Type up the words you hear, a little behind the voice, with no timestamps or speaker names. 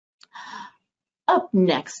Up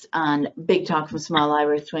next on Big Talk from Small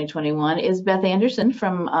Libraries 2021 is Beth Anderson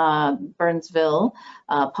from Burnsville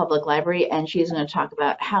Public Library, and she's going to talk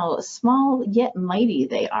about how small yet mighty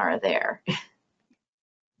they are there.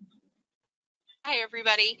 Hi,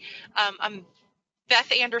 everybody. I'm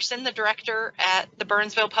Beth Anderson, the director at the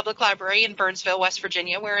Burnsville Public Library in Burnsville, West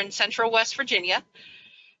Virginia. We're in central West Virginia.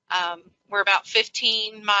 We're about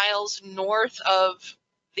 15 miles north of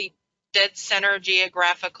the dead center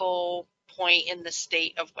geographical point in the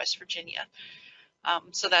state of West Virginia.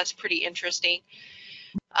 So that's pretty interesting.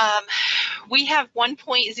 We have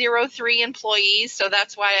 1.03 employees, so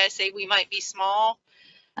that's why I say we might be small,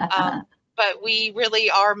 but we really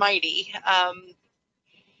are mighty.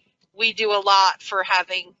 We do a lot for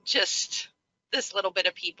having just this little bit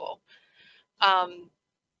of people.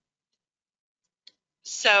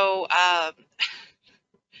 Sorry,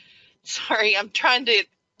 I'm trying to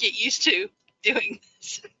get used to doing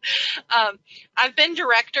this. I've been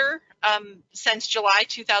director since July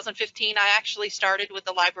 2015. I actually started with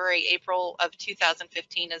the library April of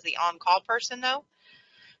 2015 as the on-call person, though.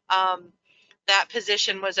 That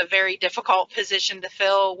position was a very difficult position to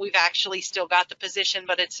fill. We've actually still got the position,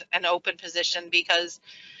 but it's an open position because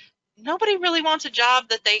nobody really wants a job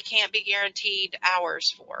that they can't be guaranteed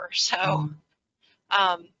hours for. So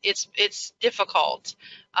it's difficult.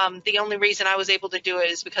 The only reason I was able to do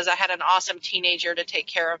it is because I had an awesome teenager to take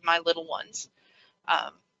care of my little ones.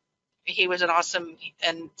 He was an awesome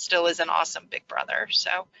and still is an awesome big brother.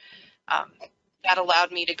 So that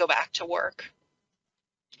allowed me to go back to work.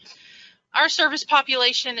 Our service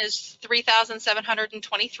population is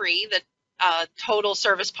 3,723, the total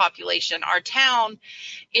service population. Our town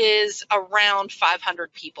is around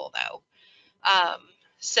 500 people, though.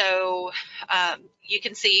 So you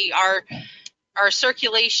can see our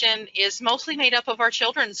circulation is mostly made up of our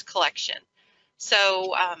children's collection.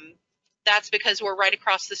 So that's because we're right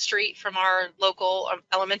across the street from our local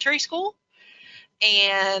elementary school.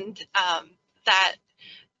 And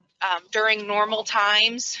during normal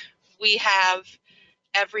times, we have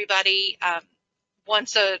everybody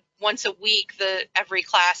once a week. Every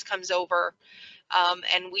class comes over,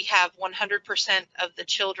 and we have 100% of the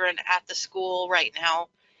children at the school right now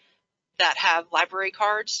that have library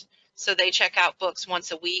cards. So they check out books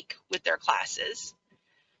once a week with their classes.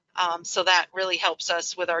 So that really helps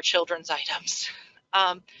us with our children's items.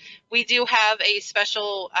 We do have a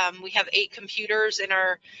special. We have 8 computers in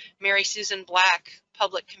our Mary Susan Black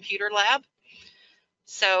Public Computer Lab.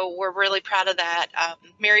 So we're really proud of that.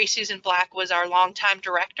 Mary Susan Black was our longtime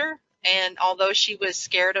director, and although she was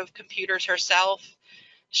scared of computers herself,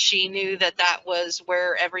 she knew that that was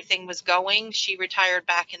where everything was going. She retired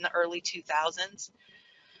back in the early 2000s.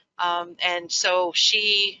 And so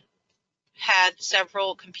she had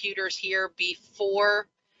several computers here before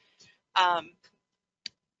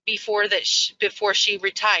she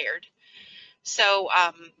retired. So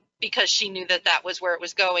because she knew that that was where it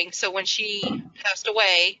was going. So when she passed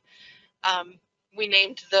away, we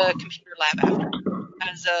named the computer lab after her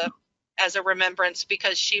as a remembrance,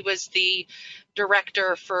 because she was the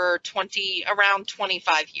director for around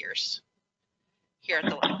 25 years here at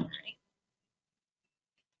the library.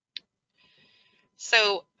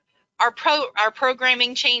 So our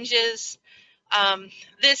programming changes.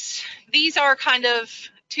 These are kind of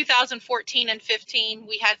 2014 and 15.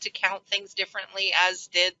 We had to count things differently, as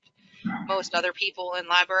did most other people in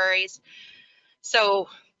libraries. So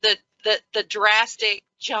the drastic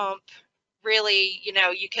jump, really,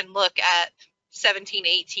 you can look at 17,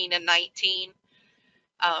 18, and 19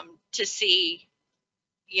 to see,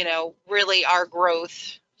 really our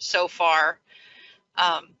growth so far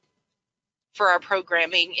for our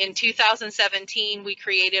programming. In 2017, we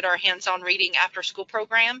created our hands-on reading after-school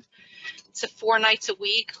program. It's 4 nights a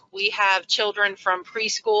week. We have children from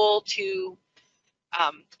preschool to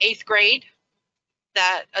 8th grade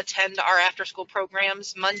that attend our after-school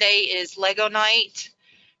programs. Monday is Lego night.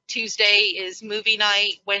 Tuesday is movie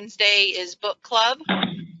night. Wednesday is book club.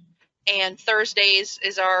 And Thursdays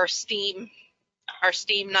is our STEAM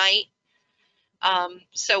night.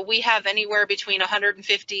 So we have anywhere between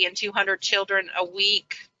 150 and 200 children a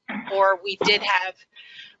week, or we did have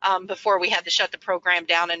before we had to shut the program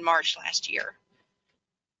down in March last year.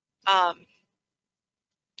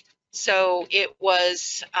 So it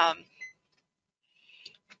was,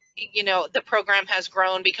 the program has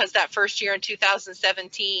grown because that first year in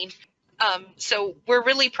 2017. So we're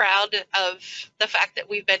really proud of the fact that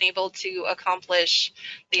we've been able to accomplish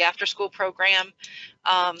the after-school program.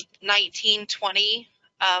 1920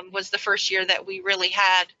 was the first year that we really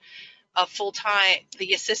had a full-time.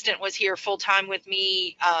 The assistant was here full-time with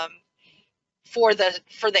me for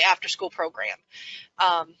the after school program.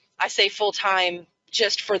 I say full time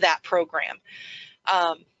just for that program.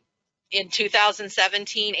 In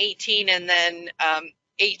 2017, 18, and then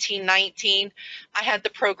 18, 19, I had the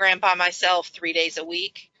program by myself 3 days a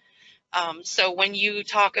week. So when you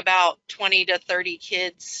talk about 20 to 30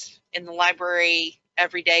 kids in the library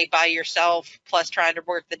every day by yourself, plus trying to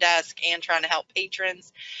work the desk and trying to help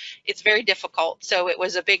patrons, it's very difficult. So it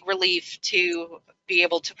was a big relief to be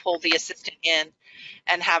able to pull the assistant in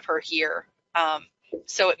and have her here.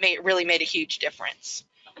 So it really made a huge difference.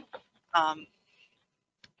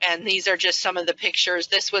 And these are just some of the pictures.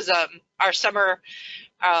 This was our summer,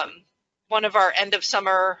 one of our end of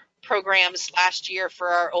summer programs last year for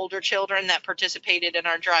our older children that participated in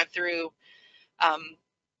our drive-through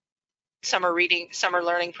summer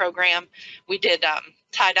learning program. We did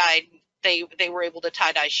tie-dye. They were able to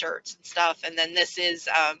tie-dye shirts and stuff. And then this is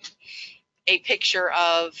a picture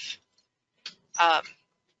of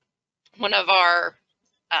one of our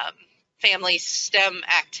family STEM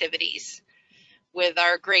activities with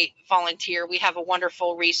our great volunteer. We have a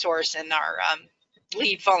wonderful resource in our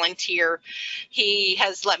lead volunteer. He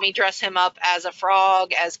has let me dress him up as a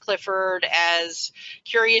frog, as Clifford, as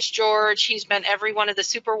Curious George. He's been every one of the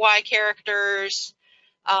Super Y characters.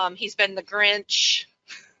 He's been the Grinch.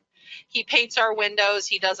 He paints our windows.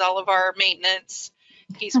 He does all of our maintenance.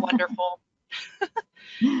 He's wonderful.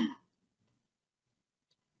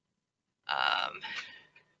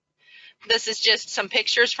 This is just some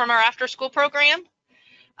pictures from our after school program.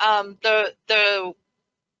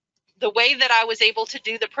 The way that I was able to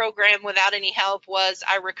do the program without any help was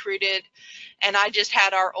I recruited, and I just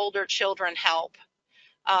had our older children help.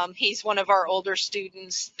 He's one of our older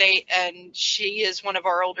students, and she is one of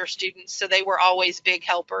our older students, so they were always big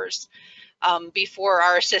helpers before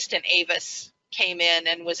our assistant Avis came in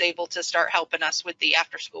and was able to start helping us with the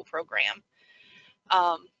after school program.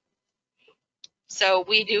 So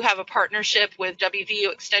we do have a partnership with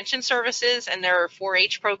WVU Extension Services and their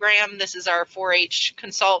 4-H program. This is our 4-H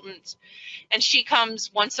consultant, and she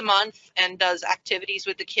comes once a month and does activities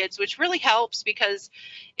with the kids, which really helps because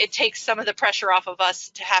it takes some of the pressure off of us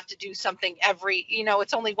to have to do something every,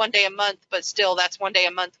 it's only one day a month, but still that's one day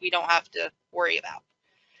a month we don't have to worry about.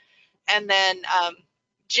 And then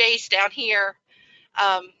Jace down here,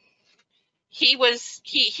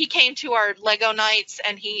 he came to our Lego nights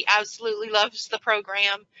and he absolutely loves the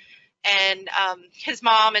program. And his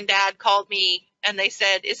mom and dad called me and they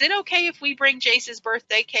said, is it okay if we bring Jace's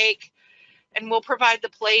birthday cake and we'll provide the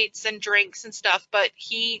plates and drinks and stuff? But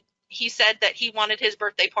he said that he wanted his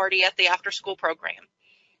birthday party at the after school program.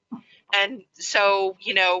 And so,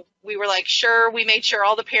 we were like, sure. We made sure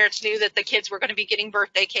all the parents knew that the kids were going to be getting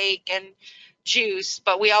birthday cake and juice,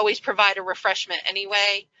 but we always provide a refreshment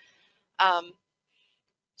anyway.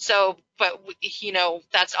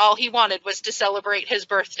 That's all he wanted was to celebrate his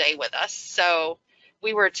birthday with us. So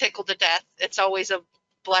we were tickled to death. It's always a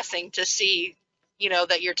blessing to see,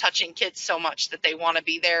 that you're touching kids so much that they want to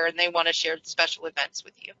be there and they want to share special events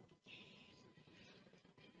with you.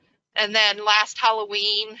 And then last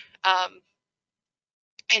Halloween,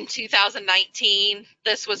 in 2019,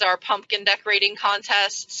 this was our pumpkin decorating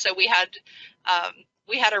contest. So we had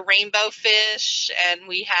a rainbow fish and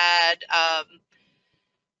we had,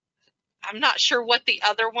 I'm not sure what the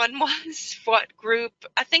other one was, what group.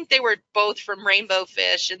 I think they were both from Rainbow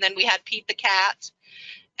Fish. And then we had Pete the Cat.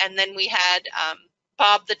 And then we had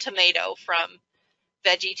Bob the Tomato from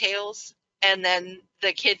Veggie Tales. And then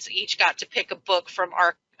the kids each got to pick a book from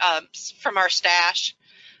our stash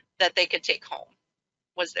that they could take home,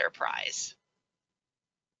 was their prize.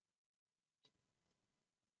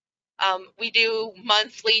 We do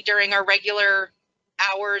monthly during our regular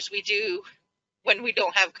hours. We do when we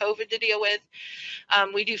don't have COVID to deal with.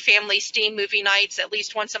 We do family STEAM movie nights at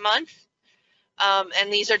least once a month.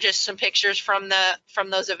 And these are just some pictures from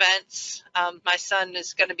those events. My son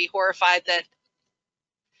is going to be horrified that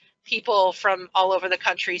people from all over the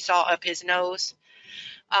country saw up his nose.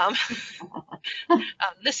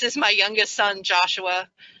 This is my youngest son, Joshua.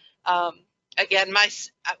 Again,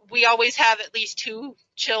 we always have at least 2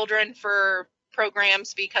 children for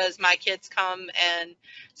programs because my kids come, and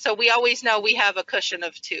so we always know we have a cushion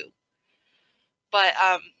of 2. But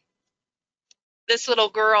this little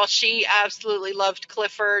girl, she absolutely loved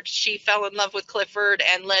Clifford. She fell in love with Clifford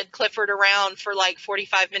and led Clifford around for like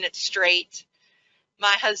 45 minutes straight.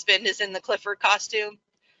 My husband is in the Clifford costume.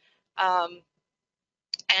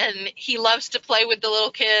 And he loves to play with the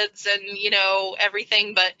little kids and,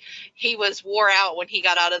 everything, but he was wore out when he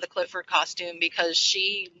got out of the Clifford costume because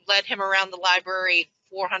she led him around the library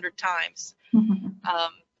 400 times.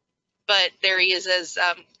 but there he is as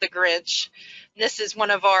the Grinch. This is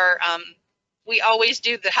one of our, we always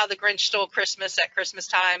do the How the Grinch Stole Christmas at Christmas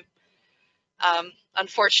time.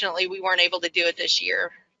 Unfortunately, we weren't able to do it this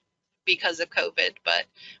year because of COVID, but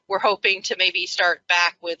we're hoping to maybe start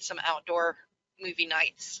back with some outdoor movie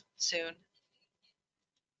nights soon.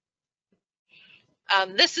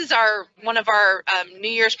 This is one of our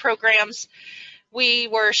New Year's programs. We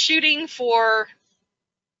were shooting for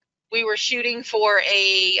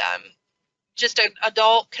a just an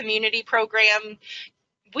adult community program.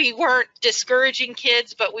 We weren't discouraging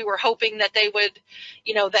kids, but we were hoping that they would,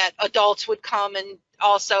 that adults would come, and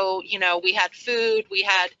also, we had food, we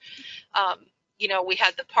had, we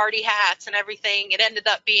had the party hats and everything. It ended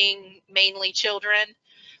up being mainly children,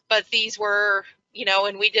 but these were,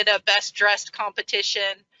 and we did a best dressed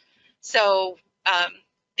competition. So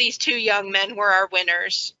these two young men were our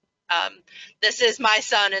winners. This is my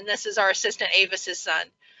son, and this is our assistant Avis's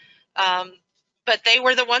son. But they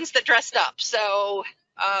were the ones that dressed up. So,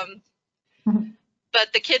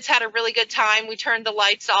 but the kids had a really good time. We turned the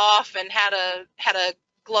lights off and had a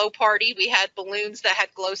glow party. We had balloons that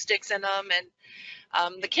had glow sticks in them,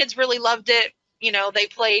 and the kids really loved it. They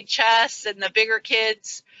played chess, and the bigger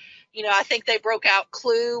kids, I think they broke out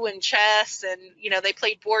Clue and chess, and they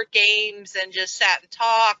played board games and just sat and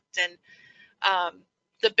talked, and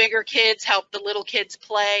the bigger kids helped the little kids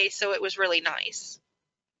play, so it was really nice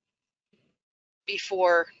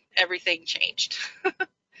before everything changed.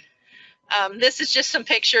 This is just some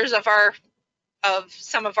pictures of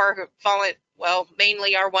some of our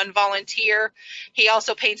mainly our one volunteer. He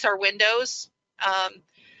also paints our windows.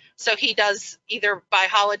 So he does either by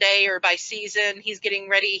holiday or by season. He's getting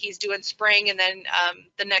ready. He's doing spring, and then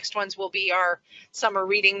the next ones will be our summer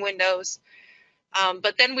reading windows.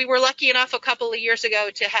 But then we were lucky enough a couple of years ago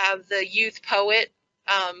to have the youth poet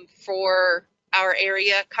for our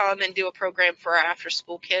area come and do a program for our after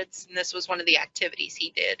school kids. And this was one of the activities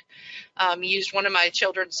he did. He used one of my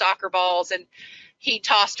children's soccer balls, and he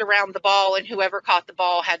tossed around the ball, and whoever caught the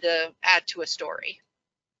ball had to add to a story.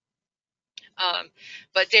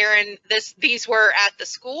 But Darren, these were at the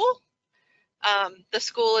school. The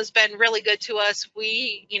school has been really good to us.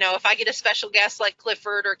 We, if I get a special guest like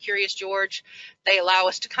Clifford or Curious George, they allow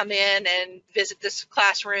us to come in and visit the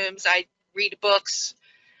classrooms. I read books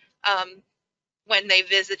when they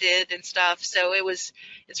visited and stuff. So it's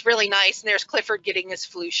really nice. And there's Clifford getting his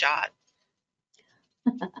flu shot.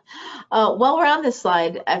 While we're on this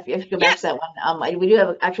slide, if you go back to that one, we do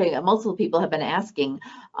have actually multiple people have been asking,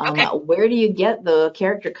 where do you get the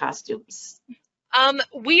character costumes?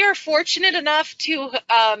 We are fortunate enough to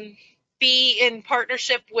be in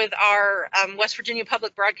partnership with our West Virginia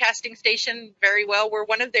Public Broadcasting Station very well. We're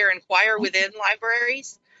one of their Inquire Within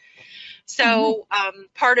libraries. So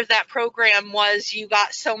part of that program was you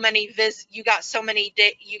got so many visits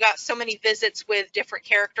with different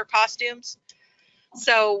character costumes.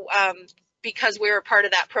 So because we were a part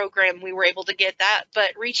of that program, we were able to get that.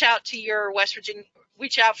 But reach out to your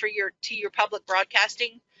public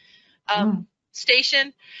broadcasting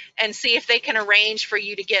station and see if they can arrange for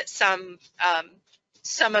you to get some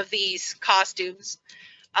of these costumes.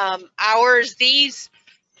 These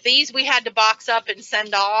we had to box up and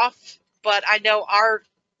send off, but I know our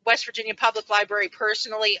West Virginia Public Library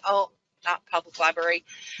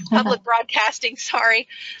Public Broadcasting, sorry,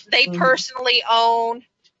 they personally own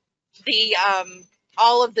the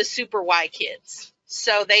all of the Super Y kids.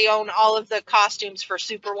 So they own all of the costumes for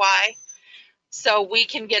Super Y. So we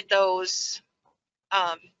can get those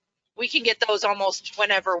almost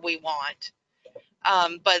whenever we want.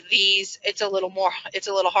 But these, it's a little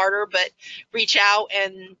harder, but reach out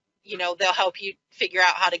and they'll help you figure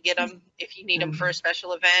out how to get them if you need them for a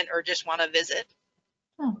special event or just want to visit.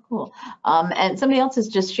 Oh, cool. And somebody else is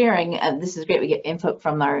just sharing, this is great, we get input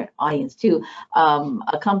from our audience too,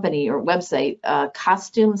 a company or website,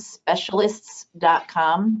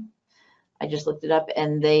 costumespecialists.com. I just looked it up,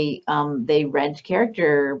 and they rent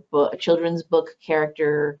children's book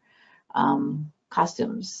character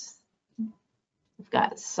costumes. We've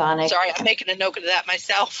got Sonic. Sorry, I'm making a note of that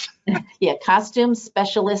myself. Yeah,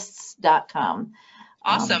 costumespecialists.com.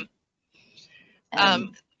 Awesome.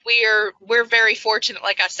 We're very fortunate.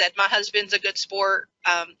 Like I said, my husband's a good sport.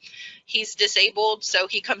 He's disabled, so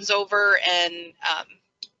he comes over and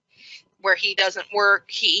where he doesn't work,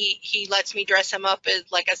 he lets me dress him up as,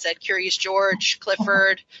 like I said, Curious George,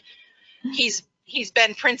 Clifford. He's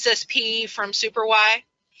been Princess P from Super Y.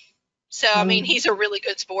 So I mean, he's a really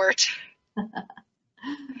good sport.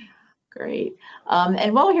 Great.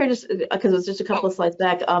 And while we're here, just because it was just a couple of slides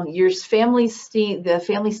back, your the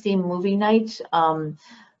Family Steam movie night.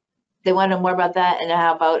 they want to know more about that, and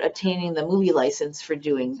how about obtaining the movie license for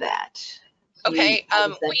doing that? Okay.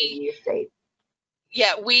 In your state.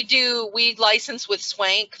 Yeah, we license with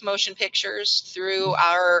Swank Motion Pictures through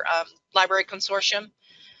our library consortium.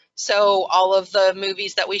 So all of the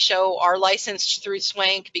movies that we show are licensed through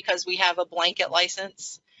Swank because we have a blanket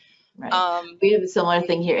license. Right. We have a similar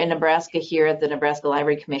thing here in Nebraska. Here at the Nebraska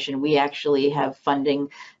Library Commission, we actually have funding,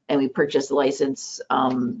 and we purchase a license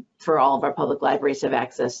for all of our public libraries to have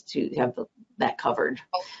access to have that covered.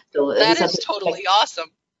 So that is totally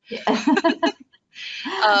awesome. Yeah.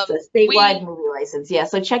 So statewide movie license. Yeah.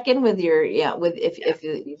 So check in with your if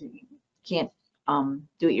you can't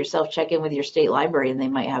do it yourself, check in with your state library, and they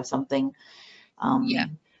might have something. Yeah.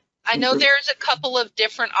 I know there's a couple of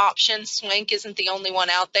different options. Swank isn't the only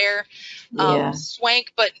one out there. Yeah.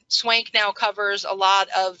 Swank now covers a lot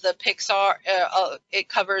of the Pixar. It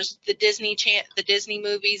covers the Disney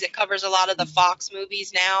movies. It covers a lot of the Fox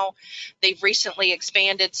movies now. They've recently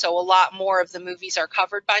expanded, so a lot more of the movies are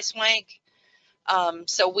covered by Swank.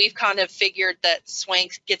 So we've kind of figured that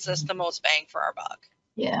Swank gets us the most bang for our buck.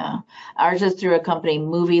 Yeah, ours is through a company,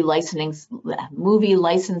 Movie Licensing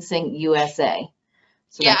USA.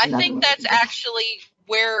 So yeah, I think that's actually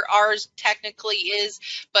where ours technically is,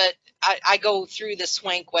 but I go through the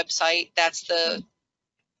Swank website. That's the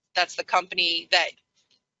company that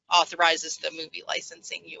authorizes the Movie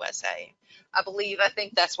Licensing USA. I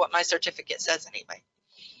think that's what my certificate says anyway.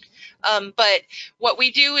 But what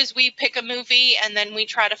we do is we pick a movie and then we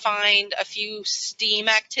try to find a few STEAM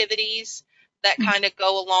activities that kind of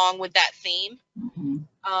go along with that theme.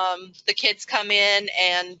 The kids come in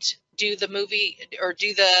and do the movie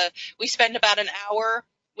we spend about an hour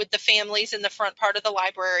with the families in the front part of the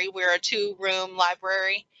library. We're a 2-room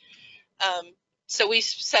library. So we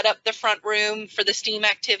set up the front room for the STEAM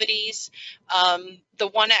activities. The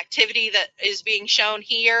one activity that is being shown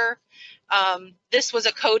here, this was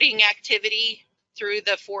a coding activity through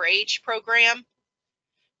the 4-H program.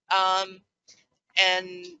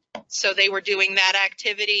 And so they were doing that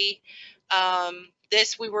activity.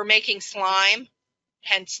 We were making slime,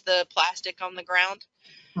 hence the plastic on the ground.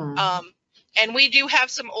 And we do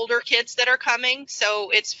have some older kids that are coming, so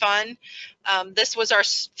it's fun. This was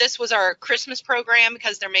our Christmas program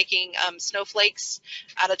because they're making snowflakes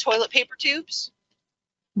out of toilet paper tubes.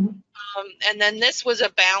 And then this was a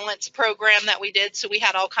balance program that we did, so we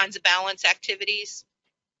had all kinds of balance activities.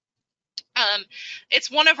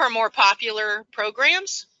 It's one of our more popular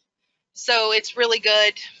programs, so it's really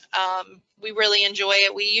good. We really enjoy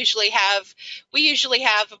it. We usually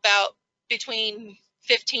have about between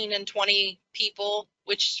 15 and 20 people,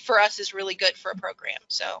 which for us is really good for a program.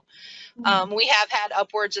 So we have had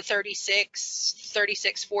upwards of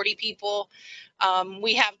 36, 40 people.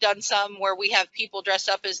 We have done some where we have people dress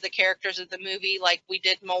up as the characters of the movie, like we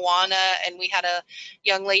did Moana, and we had a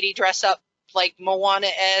young lady dress up like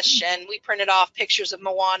Moana-ish, and we printed off pictures of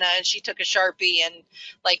Moana, and she took a Sharpie and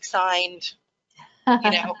like signed,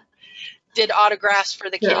 did autographs for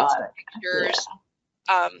the kids' pictures.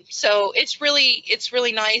 Yeah. So it's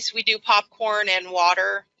really nice. We do popcorn and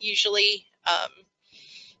water usually,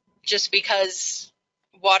 just because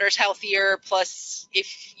water's healthier. Plus,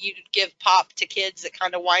 if you give pop to kids, it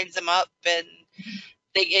kind of winds them up and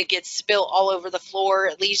it gets spilled all over the floor.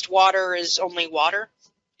 At least water is only water.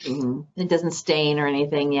 It doesn't stain or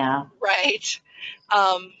anything. Yeah. Right.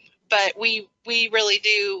 But we really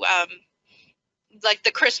do. Like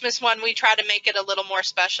the Christmas one, we try to make it a little more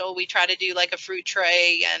special. We try to do like a fruit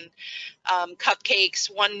tray and cupcakes.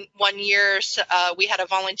 One year, we had a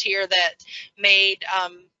volunteer that made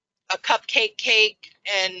a cupcake cake,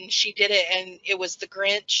 and she did it, and it was the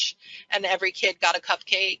Grinch, and every kid got a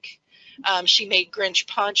cupcake. She made Grinch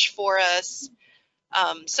punch for us.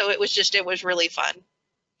 So it was really fun.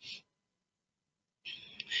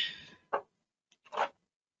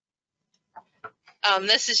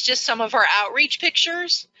 This is just some of our outreach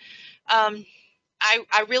pictures.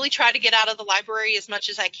 I really try to get out of the library as much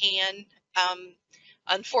as I can.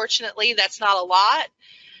 Unfortunately, that's not a lot.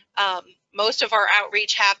 Most of our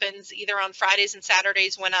outreach happens either on Fridays and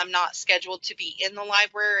Saturdays when I'm not scheduled to be in the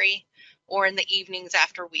library, or in the evenings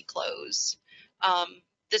after we close.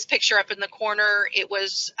 This picture up in the corner, it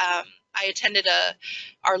was, I attended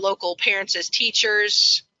our local Parents as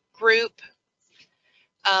Teachers group.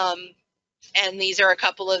 And these are a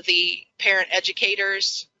couple of the parent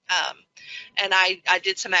educators. And I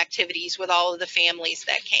did some activities with all of the families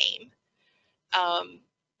that came.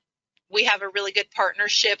 We have a really good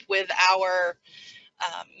partnership with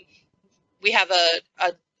we have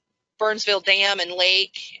a Burnsville Dam and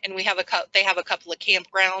Lake, and they have a couple of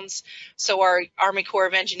campgrounds. So our Army Corps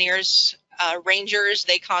of Engineers rangers,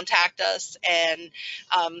 they contact us. And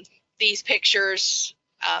these pictures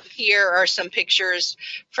here are some pictures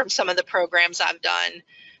from some of the programs I've done.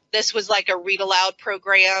 This was like a read aloud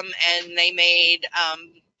program, and they made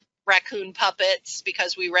raccoon puppets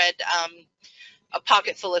because we read A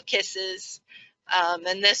Pocket Full of Kisses.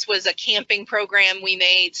 And this was a camping program. We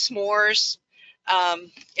made s'mores,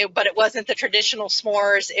 but it wasn't the traditional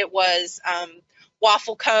s'mores. It was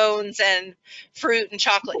waffle cones and fruit and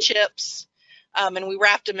chocolate chips. And we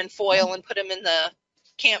wrapped them in foil and put them in the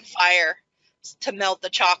campfire to melt the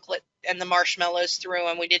chocolate and the marshmallows through.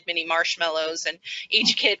 And we did mini marshmallows, and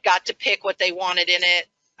each kid got to pick what they wanted in it.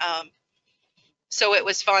 So it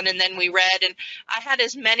was fun. And then we read, and I had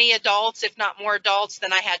as many adults, if not more adults,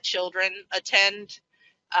 than I had children attend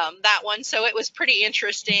that one. So it was pretty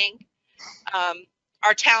interesting.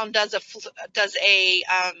 Our town does a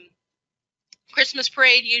Christmas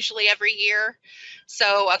parade usually every year.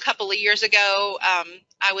 So a couple of years ago,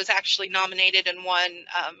 I was actually nominated and won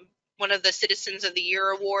one of the Citizens of the Year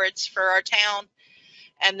awards for our town.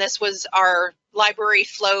 And this was our library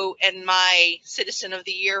float and my Citizen of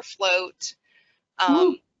the Year float.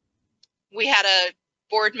 We had a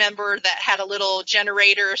board member that had a little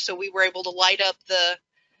generator, so we were able to light up the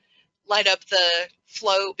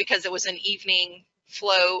float because it was an evening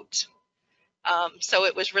float. So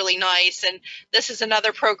it was really nice. And this is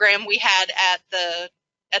another program we had at the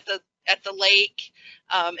lake.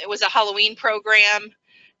 It was a Halloween program,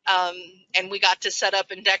 and we got to set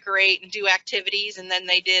up and decorate and do activities. And then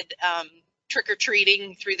they did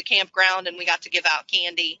trick-or-treating through the campground, and we got to give out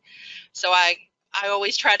candy. So I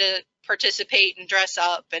always try to participate and dress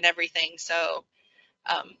up and everything. So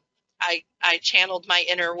I channeled my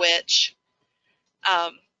inner witch.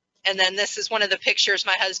 And then this is one of the pictures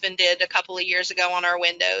my husband did a couple of years ago on our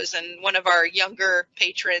windows, and one of our younger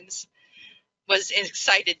patrons was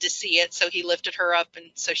excited to see it, so he lifted her up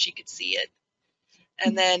and so she could see it.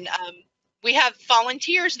 And then we have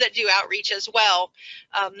volunteers that do outreach as well.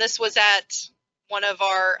 This was at one of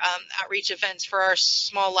our outreach events for our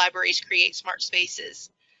Small Libraries Create Smart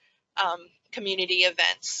Spaces community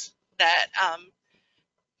events that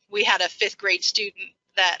we had a 5th grade student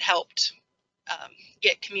that helped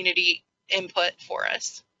get community input for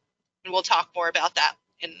us. And we'll talk more about that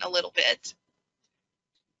in a little bit.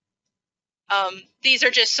 These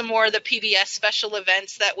are just some more of the PBS special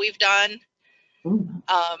events that we've done,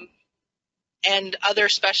 and other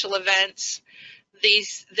special events.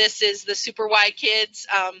 This is the Super Y Kids.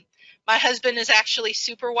 My husband is actually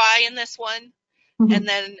Super Y in this one. And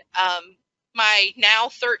then my now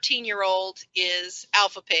 13-year-old is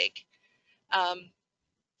Alpha Pig.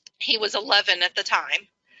 He was 11 at the time.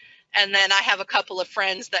 And then I have a couple of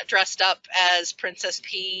friends that dressed up as Princess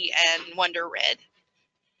P and Wonder Red.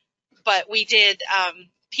 But we did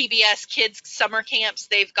PBS Kids summer camps.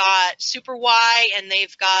 They've got Super Y, and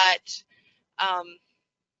they've got,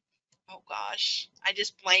 oh gosh, I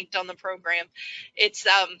just blanked on the program. It's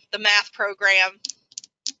the math program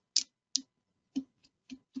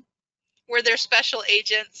where they're special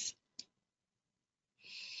agents.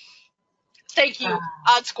 Thank you,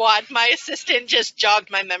 Odd Squad. My assistant just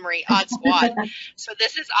jogged my memory. Odd Squad. So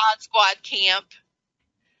this is Odd Squad camp,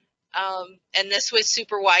 and this was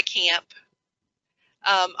Super Y camp.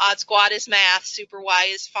 Odd Squad is math. Super Y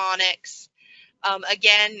is phonics.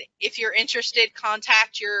 Again, if you're interested,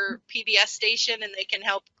 contact your PBS station and they can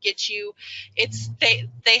help get you.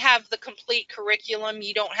 They have the complete curriculum.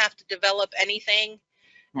 You don't have to develop anything.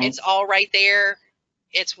 Nice. It's all right there.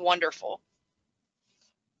 It's wonderful.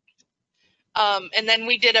 And then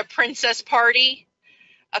we did a princess party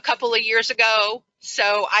a couple of years ago.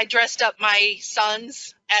 So I dressed up my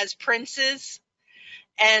sons as princes,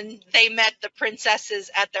 and they met the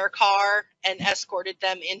princesses at their car and escorted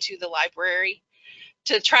them into the library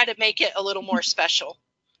to try to make it a little more special.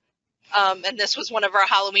 And this was one of our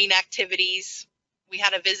Halloween activities. We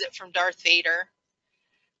had a visit from Darth Vader.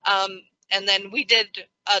 And then we did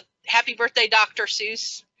a Happy Birthday, Dr.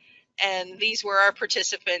 Seuss. And these were our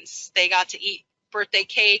participants. They got to eat birthday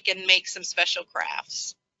cake and make some special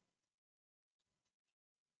crafts.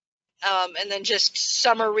 And then just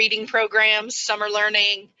summer reading programs, summer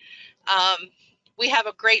learning. We have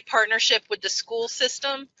a great partnership with the school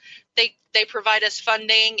system. They provide us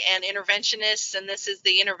funding and interventionists, and this is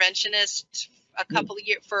the interventionist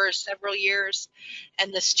for several years,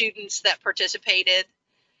 and the students that participated.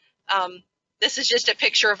 This is just a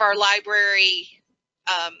picture of our library.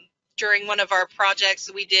 During one of our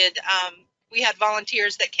projects we did, we had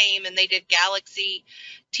volunteers that came and they did Galaxy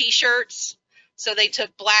t-shirts. So they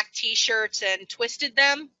took black t-shirts and twisted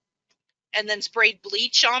them and then sprayed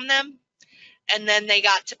bleach on them. and then they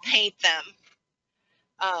got to paint them.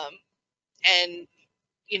 And,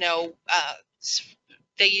 you know,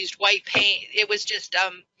 they used white paint. It was just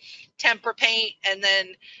tempera paint, and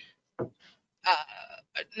then,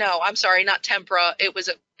 no, I'm sorry, not tempera.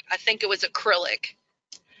 I think it was acrylic.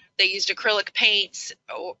 They used acrylic paints,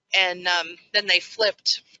 and then they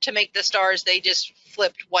flipped to make the stars. They just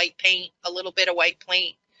flipped white paint, a little bit of white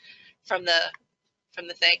paint from the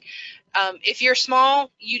thing. If you're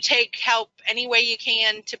small, you take help any way you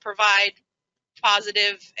can to provide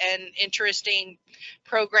positive and interesting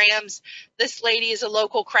programs. This lady is a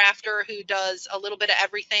local crafter who does a little bit of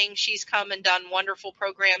everything. She's come and done wonderful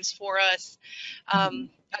programs for us.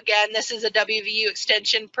 Again, this is a WVU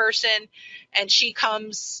extension person, and she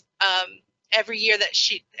comes every year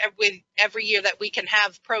that we can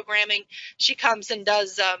have programming. She comes and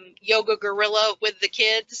does yoga gorilla with the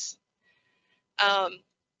kids.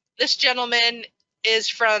 This gentleman is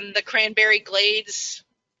from the Cranberry Glades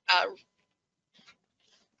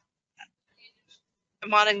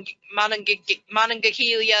Monongahela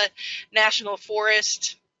National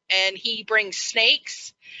Forest, and he brings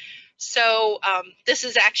snakes. So this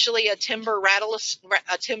is actually a timber rattlesnake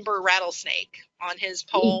on his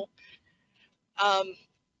pole.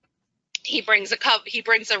 He brings a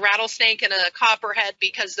rattlesnake and a copperhead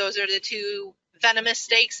because those are the two venomous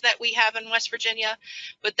snakes that we have in West Virginia.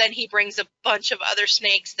 But then he brings a bunch of other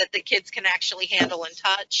snakes that the kids can actually handle and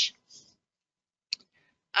touch.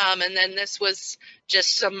 And then this was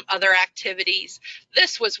just some other activities.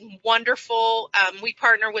 This was wonderful. We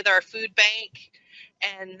partner with our food bank,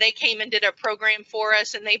 and they came and did a program for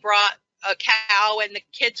us, and they brought a cow, and the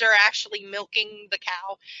kids are actually milking the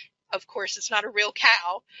cow. Of course, it's not a real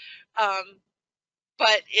cow,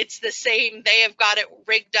 but it's the same. They have got it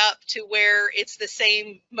rigged up to where it's the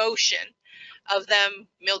same motion of them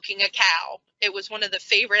milking a cow. It was one of the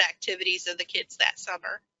favorite activities of the kids that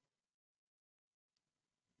summer.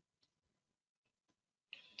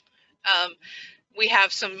 We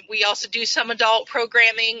also do some adult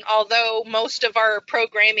programming, although most of our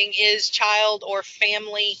programming is child or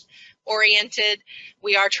family oriented.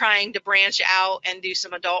 We are trying to branch out and do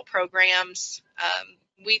some adult programs.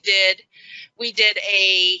 We did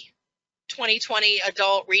a 2020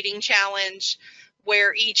 adult reading challenge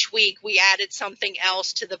where each week we added something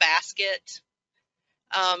else to the basket.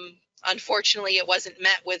 Unfortunately, it wasn't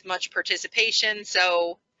met with much participation,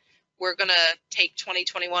 so we're going to take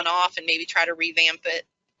 2021 off and maybe try to revamp it.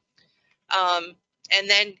 And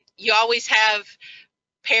then you always have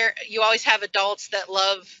adults that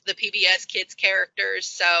love the PBS Kids characters.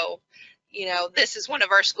 So, you know, this is one of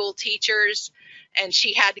our school teachers, and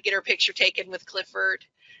she had to get her picture taken with Clifford.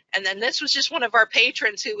 And then this was just one of our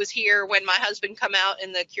patrons who was here when my husband come out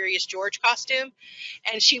in the Curious George costume.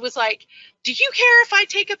 And she was like, "Do you care if I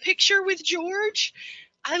take a picture with George?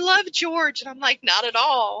 I love George." And I'm like, "Not at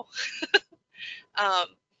all."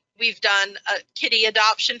 We've done kitty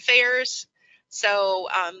adoption fairs. So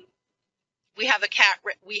we had a cat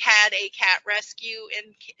rescue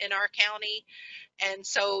in our county. And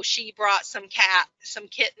so she brought some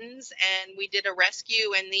kittens, and we did a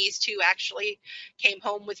rescue, and these two actually came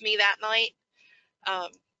home with me that night.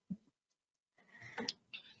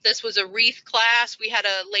 This was a wreath class. We had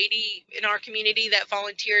a lady in our community that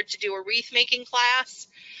volunteered to do a wreath making class.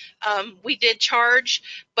 We did charge,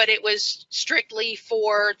 but it was strictly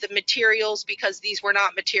for the materials because these were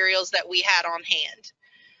not materials that we had on hand.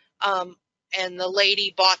 And the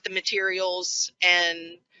lady bought the materials,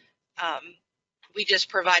 and we just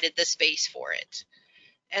provided the space for it.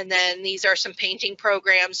 And then these are some painting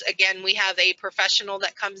programs. Again, we have a professional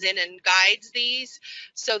that comes in and guides these.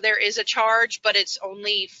 So there is a charge, but it's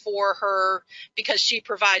only for her because she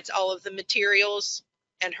provides all of the materials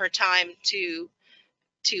and her time to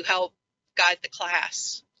help guide the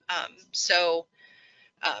class.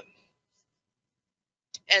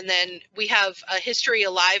 And then we have a History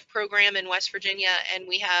Alive program in West Virginia, and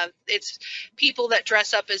it's people that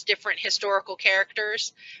dress up as different historical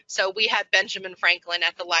characters. So we had Benjamin Franklin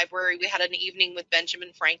at the library. We had an evening with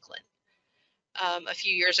Benjamin Franklin a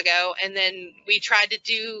few years ago. And then we tried to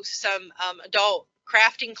do some adult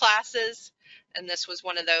crafting classes, and this was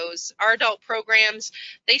one of those. Our adult programs,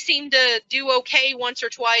 they seem to do okay once or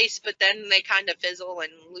twice, but then they kind of fizzle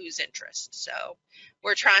and lose interest. So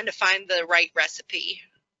we're trying to find the right recipe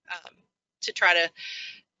to try to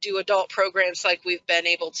do adult programs like we've been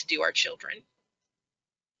able to do our children.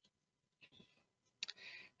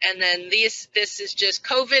 And then this is just,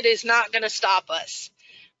 COVID is not going to stop us.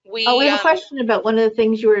 We have a question about one of the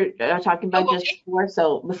things you were talking about just before.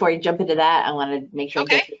 So before you jump into that, I want to make sure I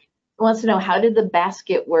get it. Wants to know, how did the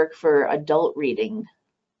basket work for adult reading?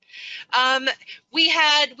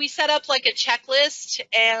 We set up like a checklist,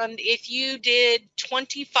 and if you did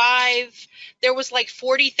 25, there was like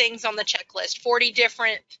 40 things on the checklist, 40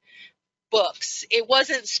 different books. It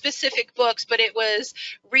wasn't specific books, but it was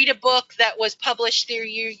read a book that was published the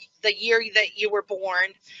year that you were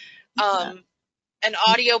born, an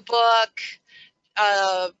audio book,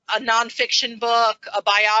 a nonfiction book, a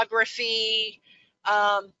biography.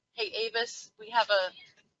 Hey, Avis, we have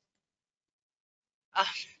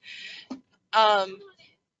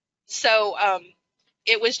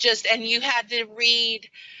it was just, and you had to read,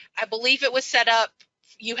 I believe it was set up,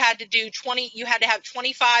 you had to do 20, you had to have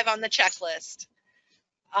 25 on the checklist,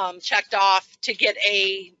 checked off to get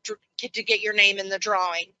your name in the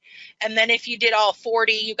drawing. And then if you did all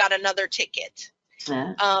 40, you got another ticket.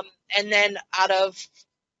 Yeah. And then out of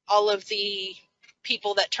all of the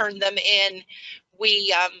people that turned them in,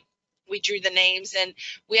 we drew the names, and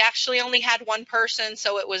we actually only had one person,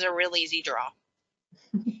 so it was a real easy draw.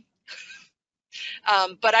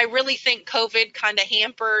 But I really think COVID kind of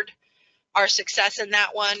hampered our success in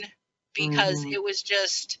that one, because it was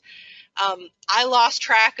just, I lost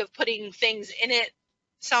track of putting things in it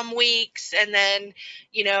some weeks, and then,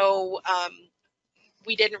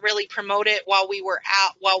 we didn't really promote it while we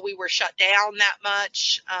were shut down that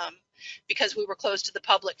much, because we were closed to the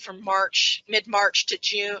public from mid-March to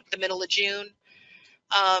June, the middle of June.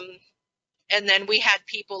 And then we had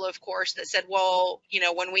people, of course, that said, well,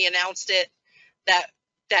 when we announced it,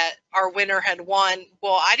 that our winner had won,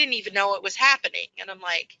 well, I didn't even know it was happening. And I'm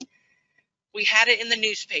like, we had it in the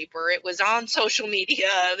newspaper. It was on social media.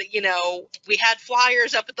 We had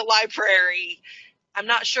flyers up at the library. I'm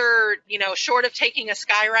not sure, short of taking a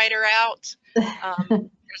skywriter out,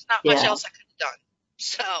 there's not much else I could have done.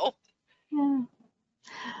 So. Yeah.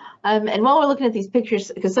 And while we're looking at these pictures,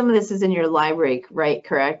 because some of this is in your library, right?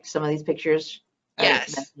 Correct? Some of these pictures.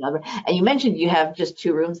 Yes. And you mentioned you have just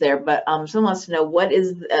 2 rooms there, but someone wants to know, what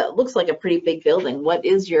is, looks like a pretty big building. What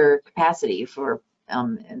is your capacity for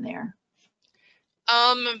in there?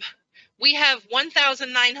 We have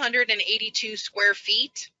 1,982 square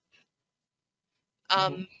feet.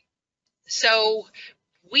 So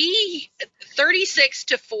 36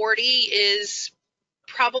 to 40 is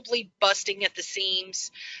probably busting at the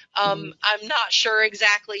seams. I'm not sure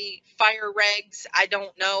exactly fire regs. I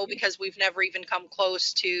don't know, because we've never even come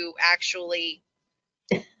close to actually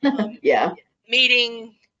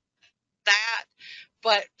meeting that.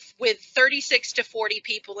 But with 36 to 40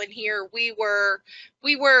 people in here, we were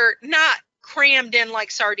not crammed in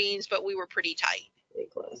like sardines, but we were pretty tight. Pretty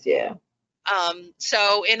close, yeah.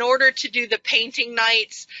 So in order to do the painting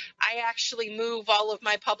nights, I actually move all of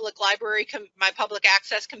my public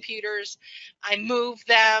access computers. I move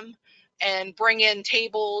them and bring in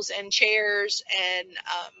tables and chairs, and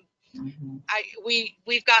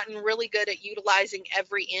we've gotten really good at utilizing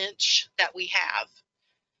every inch that we have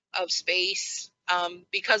of space,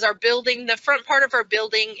 because our building, the front part of our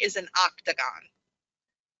building is an octagon,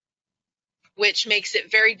 which makes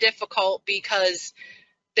it very difficult because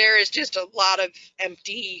there is just a lot of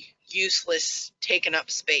empty, useless, taken up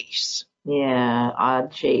space. Yeah,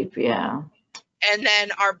 odd shape, yeah. And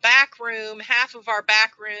then our back room, half of our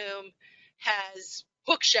back room has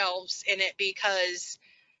bookshelves in it, because,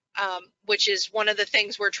 which is one of the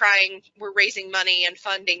things we're raising money and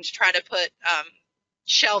funding to try to put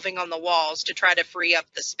shelving on the walls to try to free up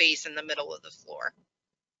the space in the middle of the floor.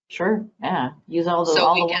 Sure, yeah. Use all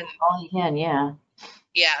you can, yeah.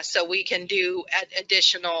 Yeah, so we can do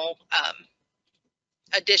additional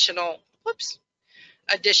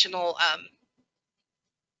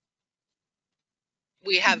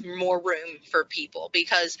we have more room for people,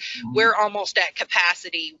 because we're almost at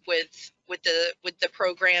capacity with the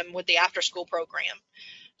program, with the after school program.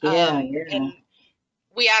 And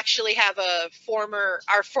we actually have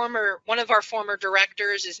one of our former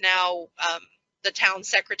directors is now the town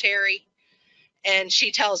secretary. And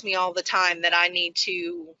she tells me all the time that I need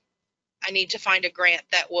to find a grant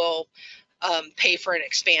that will pay for an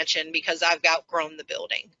expansion, because I've outgrown the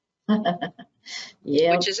building.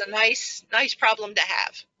 Yeah, which is a nice problem to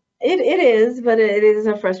have. It is, but it is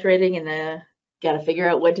a frustrating, and got to figure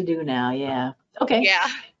out what to do now. Yeah. Okay.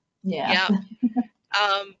 Yeah.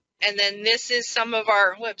 And then this is some of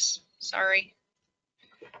our sorry.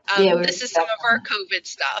 This is some of our COVID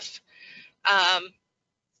stuff.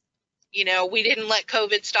 We didn't let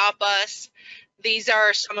COVID stop us. These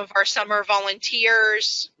are some of our summer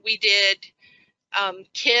volunteers. We did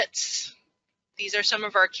kits. These are some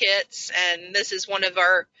of our kits, and this is one of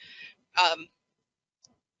our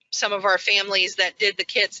some of our families that did the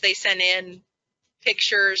kits. They sent in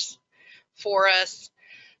pictures for us.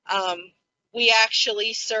 We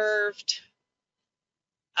actually served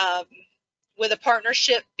with a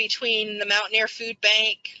partnership between the Mountaineer Food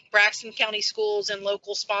Bank, Braxton County Schools, and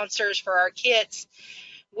local sponsors for our kits.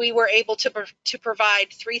 We were able to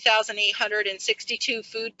provide 3,862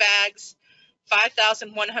 food bags,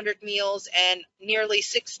 5,100 meals, and nearly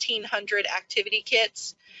 1,600 activity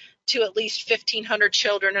kits to at least 1,500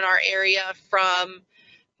 children in our area from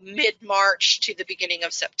mid-March to the beginning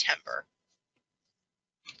of September.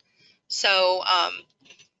 So,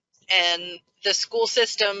 and the school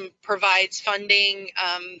system provides funding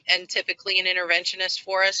and typically an interventionist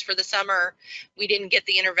for us for the summer. We didn't get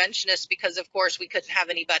the interventionist because, of course, we couldn't have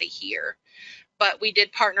anybody here. But we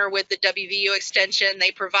did partner with the WVU Extension.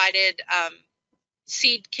 They provided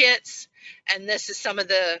seed kits, and this is some of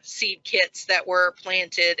the seed kits that were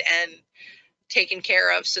planted and taken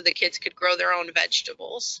care of so the kids could grow their own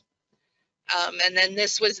vegetables. And then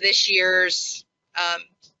this was this year's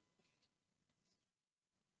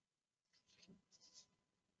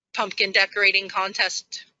pumpkin decorating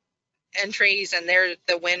contest entries, and they're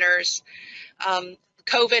the winners.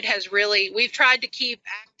 COVID has really, we've tried to keep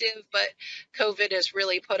active, but COVID has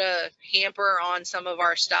really put a hamper on some of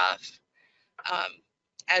our stuff,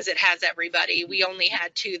 as it has everybody. We only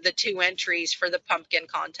had the two entries for the pumpkin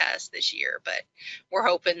contest this year, but we're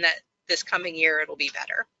hoping that this coming year it'll be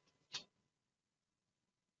better.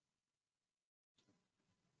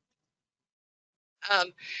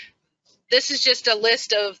 This is just a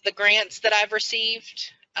list of the grants that I've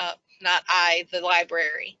received. Not I, the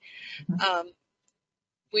library.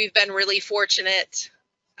 We've been really fortunate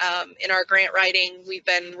in our grant writing. We've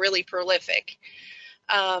been really prolific.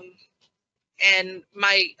 And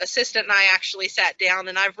my assistant and I actually sat down,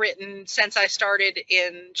 and I've written, since I started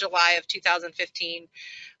in July of 2015,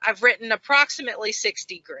 I've written approximately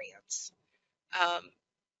 60 grants.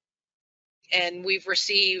 And we've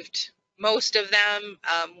received most of them.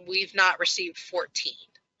 We've not received 14.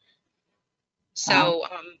 So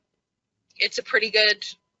it's a pretty good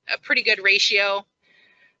ratio.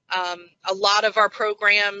 A lot of our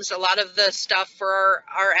programs, a lot of the stuff for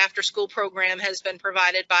our after school program has been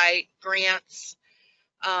provided by grants.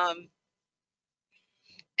 And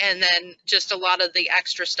then just a lot of the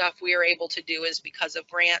extra stuff we are able to do is because of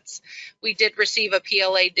grants. We did receive a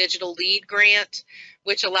PLA Digital Lead grant,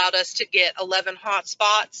 which allowed us to get 11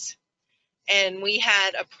 hotspots. And we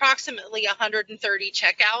had approximately 130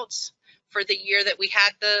 checkouts for the year that we had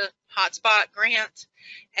the hotspot grant.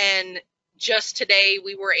 And just today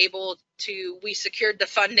we were able to, we secured the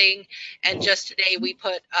funding, and just today we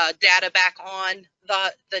put data back on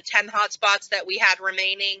the 10 hotspots that we had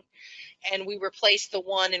remaining, and we replaced the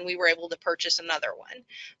one, and we were able to purchase another one.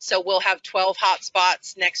 So we'll have 12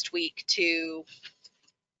 hotspots next week to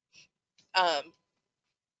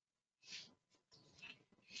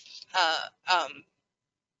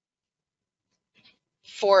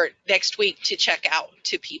for next week to check out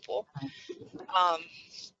to people.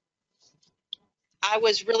 I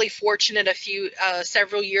was really fortunate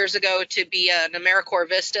several years ago to be an AmeriCorps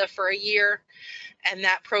Vista for a year, and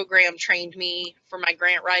that program trained me for my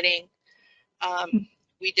grant writing.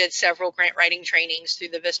 We did several grant writing trainings through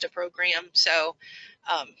the Vista program, so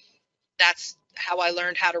that's how I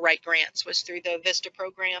learned how to write grants, was through the Vista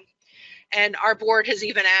program. And our board has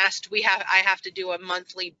even asked, I have to do a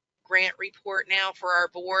monthly grant report now for our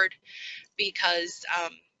board, because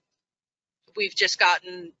we've just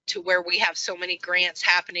gotten to where we have so many grants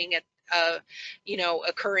happening at,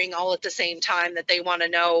 occurring all at the same time, that they want to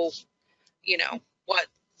know,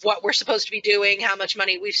 what we're supposed to be doing, how much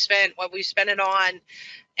money we've spent, what we've spent it on,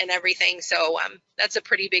 and everything. So that's a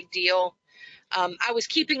pretty big deal. I was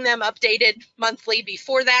keeping them updated monthly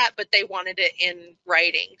before that, but they wanted it in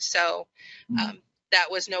writing. So that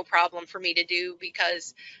was no problem for me to do,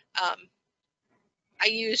 because I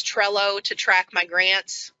use Trello to track my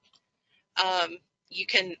grants. I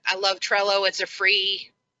love Trello. It's a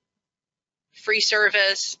free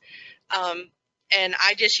service. And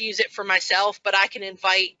I just use it for myself, but I can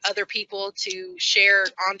invite other people to share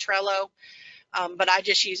on Trello. But I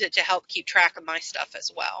just use it to help keep track of my stuff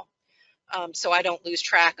as well. So I don't lose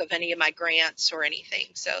track of any of my grants or anything.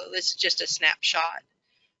 So this is just a snapshot.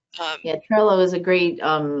 Yeah, Trello is a great,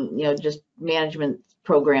 just management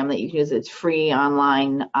program that you can use. It's free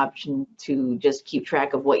online option to just keep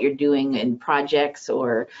track of what you're doing in projects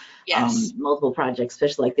or Yes. Multiple projects,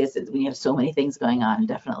 especially like this, when you have so many things going on.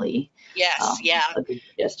 Definitely. Yes. Yeah. A good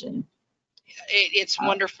suggestion. It's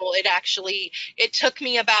wonderful. It took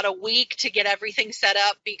me about a week to get everything set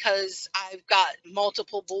up, because I've got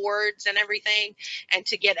multiple boards and everything, and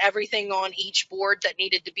to get everything on each board that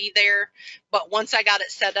needed to be there. But once I got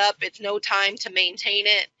it set up, it's no time to maintain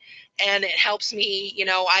it. and it helps me,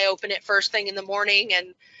 I open it first thing in the morning,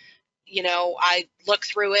 and I look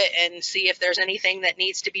through it and see if there's anything that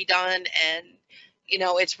needs to be done. And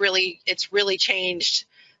it's really changed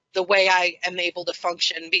the way I am able to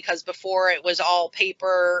function, because before it was all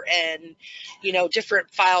paper and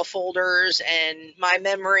different file folders and my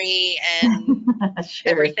memory and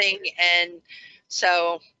Sure. everything. And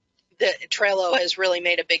so the Trello has really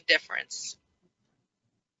made a big difference.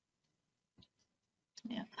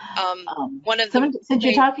 Yeah. One of the since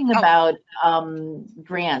you're talking about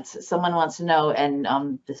grants, someone wants to know,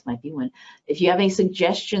 and this might be one, if you have any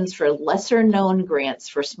suggestions for lesser known grants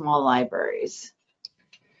for small libraries,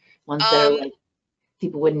 ones that are like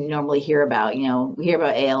people wouldn't normally hear about. We hear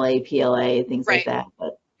about ALA, PLA, things like that.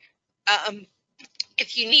 But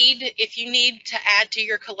if you need to add to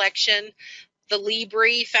your collection, the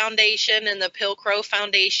Libri Foundation and the Pilcrow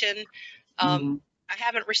Foundation. I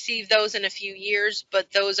haven't received those in a few years,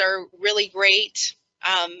 but those are really great.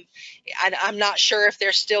 I'm not sure if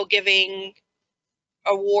they're still giving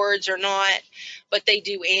awards or not, but they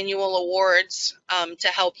do annual awards to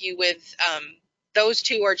help you with. Those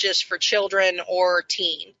two are just for children or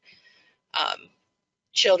teen,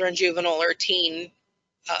 children, juvenile, or teen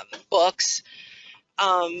books.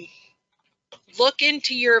 Look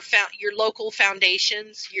into your local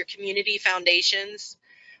foundations, your community foundations.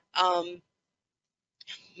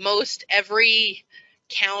 Most every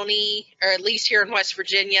county, or at least here in West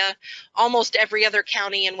Virginia, almost every other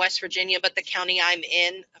county in West Virginia, but the county I'm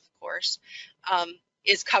in, of course,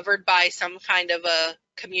 is covered by some kind of a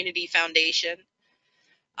community foundation.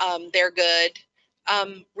 They're good.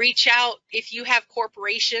 Reach out if you have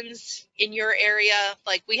corporations in your area.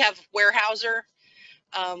 Like we have Weyerhaeuser.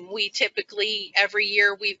 We typically, every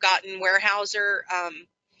year we've gotten Weyerhaeuser.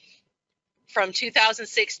 From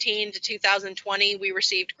 2016 to 2020, we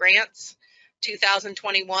received grants.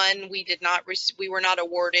 2021, we were not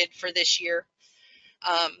awarded for this year.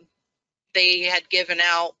 They had given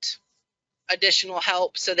out additional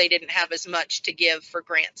help, so they didn't have as much to give for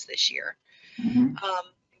grants this year.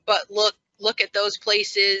 But look at those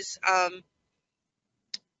places.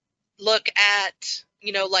 Look at,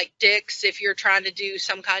 like Dick's, if you're trying to do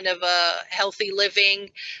some kind of a healthy living.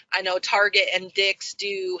 I know Target and Dick's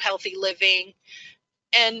do healthy living.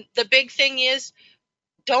 And the big thing is,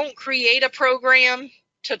 don't create a program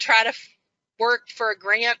to try to work for a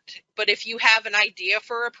grant. But if you have an idea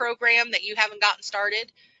for a program that you haven't gotten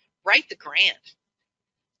started, write the grant.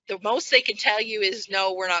 The most they can tell you is,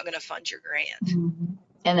 no, we're not going to fund your grant.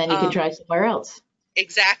 And then you can try somewhere else.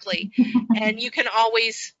 Exactly. And you can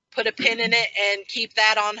always put a pin in it and keep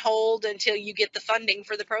that on hold until you get the funding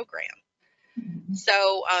for the program.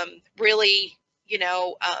 So really,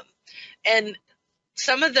 and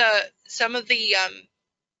some of the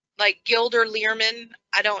like Gilder Lehrman,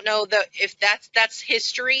 I don't know if that's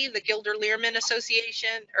history, the Gilder Lehrman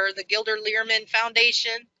Association or the Gilder Lehrman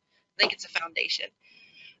Foundation. I think it's a foundation.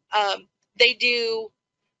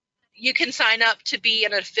 You can sign up to be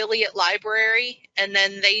an affiliate library, and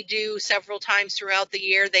then they do several times throughout the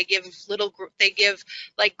year. They give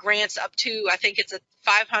like grants up to, I think it's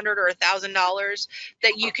 $500 or $1,000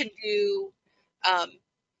 that you can do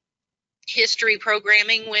history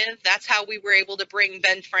programming with. That's how we were able to bring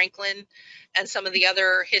Ben Franklin and some of the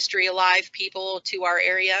other History Alive people to our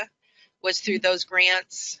area, was through those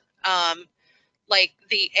grants. Like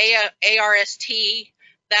the ARST,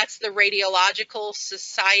 that's the Radiological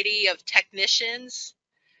Society of Technicians.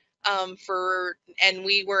 And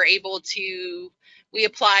we were able to, we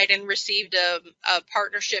applied and received a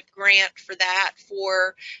partnership grant for that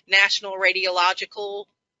for National Radiological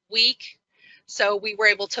Week. So we were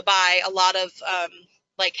able to buy a lot of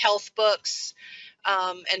like health books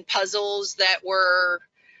and puzzles that were,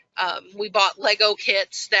 we bought Lego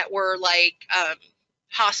kits that were like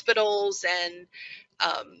hospitals and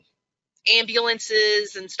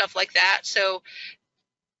ambulances and stuff like that. So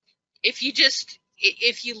if you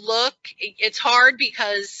look, it's hard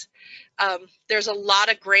because there's a lot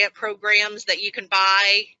of grant programs that you can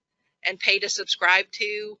buy and pay to subscribe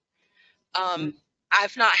to.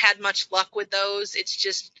 I've not had much luck with those. It's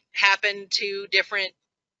just happened to different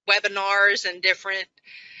webinars and different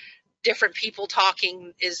people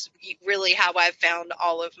talking is really how I've found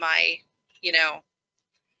all of my,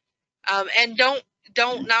 and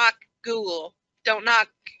don't knock Google. Don't knock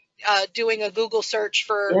doing a Google search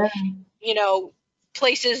for,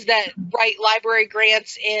 places that write library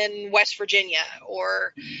grants in West Virginia,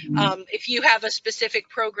 or if you have a specific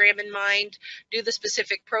program in mind, do the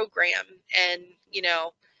specific program. And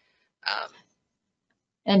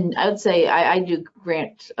and I would say I do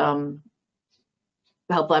grant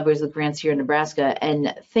help libraries with grants here in Nebraska,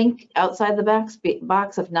 and think outside the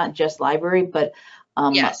box of not just library, but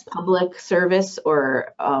Yes. public service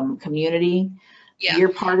or community. Yeah.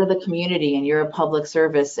 You're part of the community and you're a public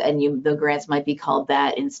service, and the grants might be called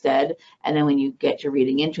that instead. And then when you get to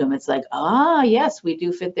reading into them, it's like, ah, yes, we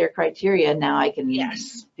do fit their criteria. Now I can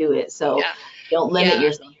Yes. do it. So Yeah. don't limit Yeah.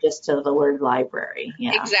 yourself just to the word library.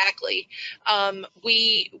 Yeah. Exactly.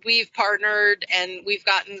 We've partnered and we've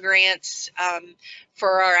gotten grants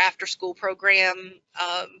for our after school program.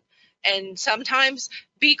 And sometimes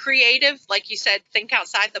be creative, like you said, think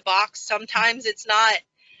outside the box. Sometimes it's not.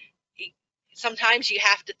 Sometimes you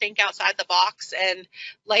have to think outside the box. And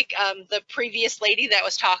like the previous lady that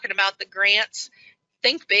was talking about the grants,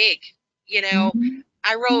 think big. You know, Mhm.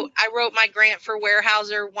 I wrote my grant for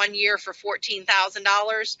Weyerhaeuser 1 year for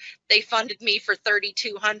 $14,000. They funded me for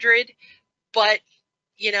 $3,200, but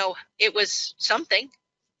you know, it was something.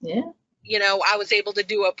 Yeah. You know, I was able to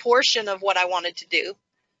do a portion of what I wanted to do.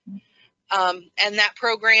 And that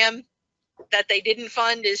program that they didn't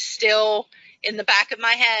fund is still in the back of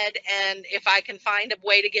my head. And if I can find a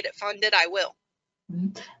way to get it funded, I will.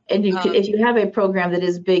 And you can, if you have a program that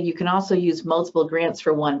is big, you can also use multiple grants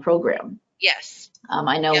for one program. Yes.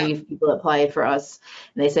 I know Yeah. people apply for us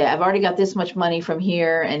and they say, I've already got this much money from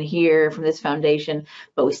here and here from this foundation,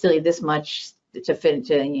 but we still need this much to fit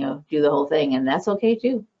to, do the whole thing. And that's okay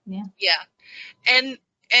too. Yeah. Yeah. And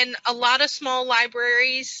a lot of small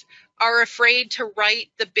libraries are afraid to write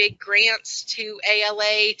the big grants to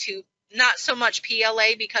ALA, to not so much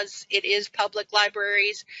PLA because it is public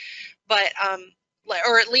libraries, but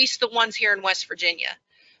or at least the ones here in West Virginia.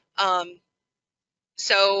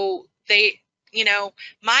 So they,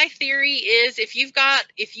 my theory is if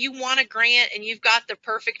you want a grant and you've got the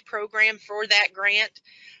perfect program for that grant,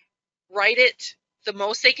 write it. The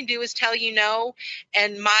most they can do is tell you no.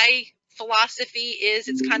 And my philosophy is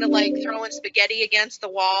it's kind of like throwing spaghetti against the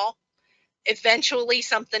wall. Eventually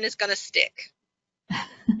something is going to stick.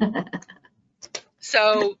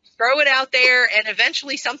 So throw it out there and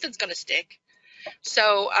eventually something's going to stick.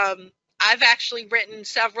 So I've actually written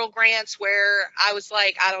several grants where I was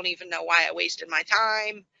like, I don't even know why I wasted my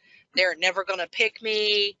time. They're never going to pick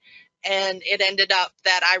me. And it ended up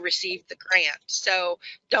that I received the grant. So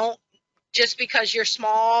don't, just because you're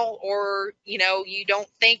small or, you don't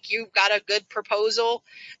think you've got a good proposal,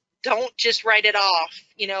 don't just write it off,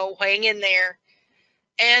 hang in there.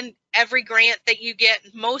 And every grant that you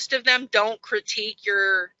get, most of them don't critique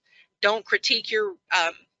your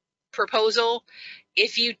proposal.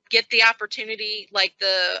 If you get the opportunity, like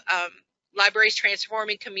the Libraries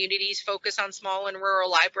Transforming Communities focus on small and rural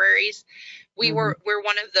libraries, we're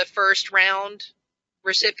one of the first round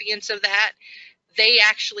recipients of that. They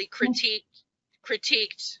actually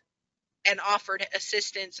critiqued and offered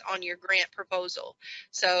assistance on your grant proposal.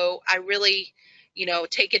 So I really,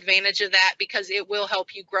 take advantage of that because it will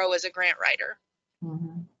help you grow as a grant writer.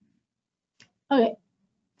 Okay.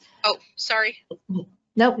 Oh, sorry.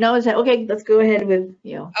 Nope, no, it's okay. Let's go ahead with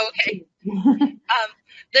Okay.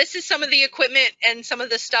 This is some of the equipment and some of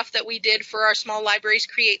the stuff that we did for our small libraries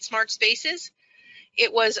create smart spaces.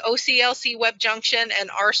 It was OCLC Web Junction and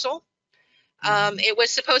Arcel. It was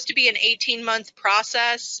supposed to be an 18-month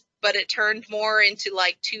process, but it turned more into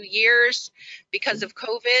like 2 years because of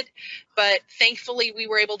COVID. But thankfully, we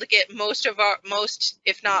were able to get most,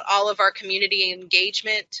 if not all of our community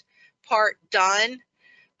engagement part done.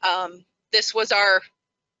 This was our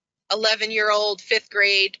 11-year-old 5th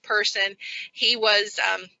grade person. He's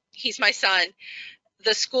my son.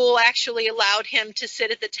 The school actually allowed him to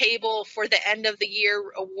sit at the table for the end of the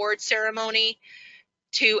year award ceremony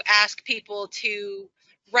to ask people to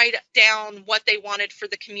write down what they wanted for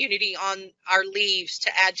the community on our leaves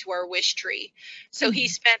to add to our wish tree. So he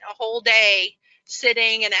spent a whole day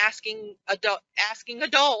sitting and asking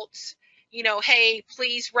adults, hey,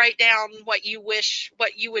 please write down what you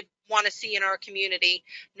would want to see in our community,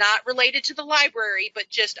 not related to the library, but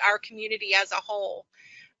just our community as a whole.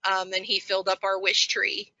 And he filled up our wish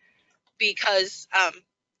tree because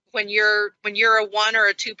when you're a 1 or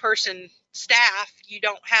a 2 person staff, you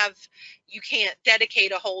can't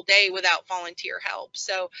dedicate a whole day without volunteer help.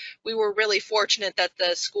 So we were really fortunate that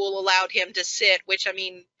the school allowed him to sit, which, I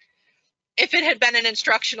mean, if it had been an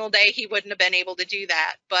instructional day, he wouldn't have been able to do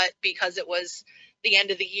that. But because it was the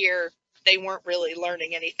end of the year, they weren't really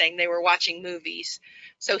learning anything. They were watching movies.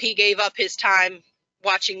 So he gave up his time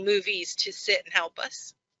watching movies to sit and help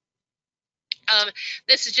us.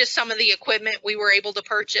 This is just some of the equipment we were able to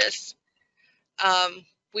purchase.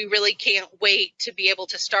 We really can't wait to be able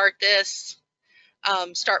to start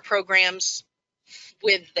programs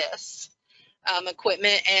with this.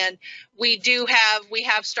 equipment. And we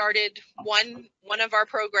have started one of our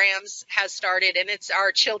programs has started, and it's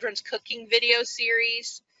our children's cooking video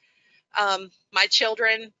series. My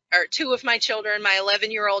children, or two of my children, my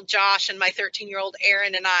 11-year-old Josh and my 13-year-old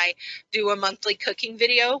Aaron, and I do a monthly cooking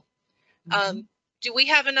video. Do we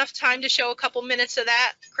have enough time to show a couple minutes of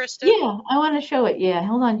that, Krista? Yeah, I want to show it. Yeah,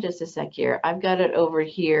 hold on just a sec here. I've got it over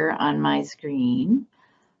here on my screen.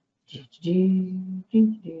 Show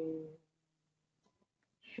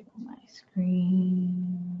my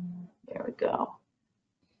screen. There we go.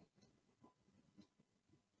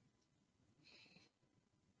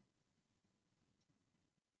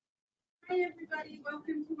 Hi everybody,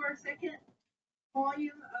 welcome to our second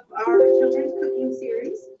volume of our children's cooking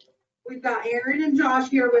series. We've got Aaron and Josh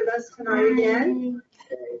here with us tonight again.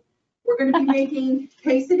 We're going to be making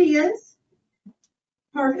quesadillas,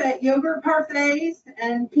 yogurt parfaits,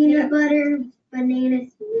 and peanut butter banana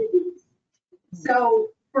smoothies. So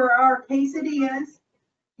for our quesadillas,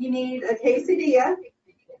 you need a quesadilla.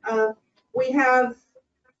 We have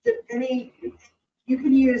you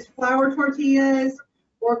can use flour tortillas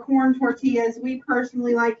or corn tortillas. We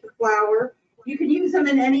personally like the flour. You can use them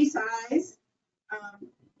in any size.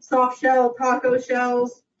 Soft shell, taco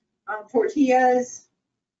shells, tortillas,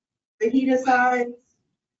 fajita size.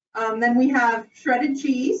 Then we have shredded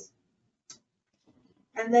cheese.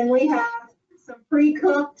 And then we have some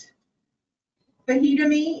pre-cooked fajita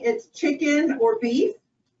meat. It's chicken or beef.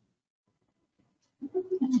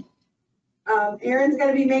 Aaron's going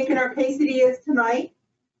to be making our quesadillas tonight.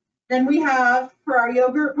 Then we have, for our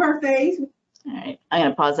yogurt parfaits. All right, I'm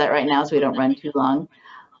going to pause that right now so we don't run too long.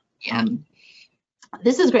 Yeah.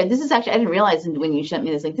 This is great. This is actually, I didn't realize when you sent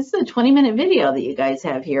me this link, this is a 20-minute video that you guys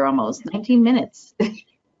have here, almost 19 minutes.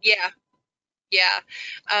 Yeah.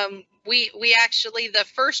 We actually, the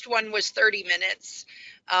first one was 30 minutes.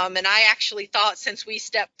 And I actually thought, since we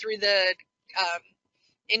stepped through the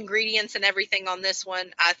ingredients and everything on this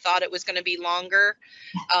one, I thought it was going to be longer.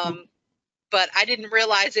 But I didn't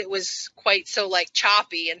realize it was quite so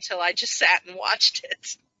choppy until I just sat and watched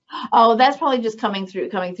it. Oh, that's probably just coming through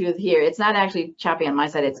here. It's not actually choppy on my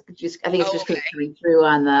side. It's just, I think it's just coming through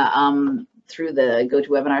on the through the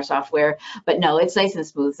GoToWebinar software. But no, it's nice and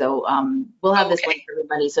smooth. So we'll have this link for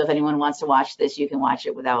everybody. So if anyone wants to watch this, you can watch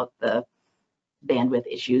it without the bandwidth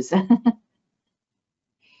issues.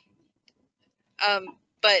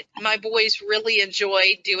 But my boys really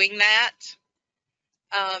enjoyed doing that.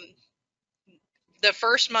 The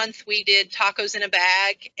first month we did tacos in a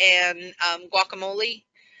bag and guacamole.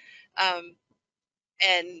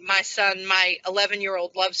 And my son, my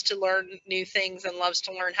 11-year-old, loves to learn new things and loves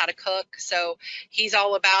to learn how to cook. So he's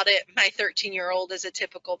all about it. My 13-year-old is a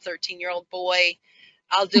typical 13-year-old boy.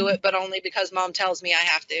 I'll do it, but only because mom tells me I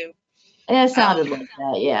have to. It sounded like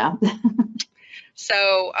that, yeah.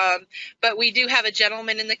 So, but we do have a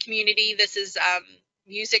gentleman in the community. This is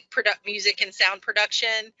music and sound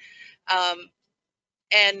production.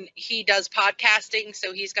 And he does podcasting,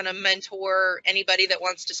 so he's going to mentor anybody that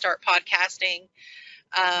wants to start podcasting.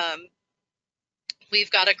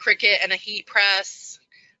 We've got a Cricut and a heat press,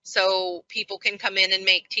 so people can come in and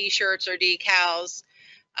make t-shirts or decals.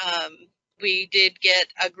 We did get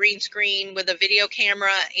a green screen with a video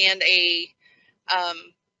camera and a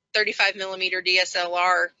 35 millimeter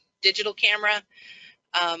DSLR digital camera.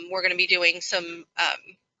 We're going to be doing some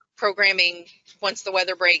programming once the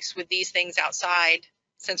weather breaks with these things outside,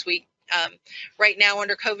 since we right now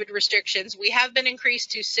under COVID restrictions, we have been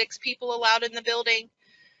increased to 6 people allowed in the building.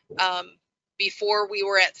 Before we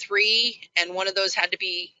were at 3, and one of those had to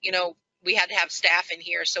be, we had to have staff in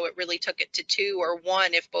here, so it really took it to 2 or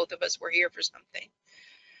 1 if both of us were here for something.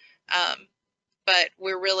 But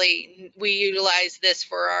we utilize this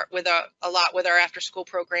for a lot with our after school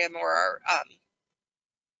program or our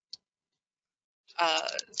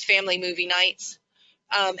family movie nights.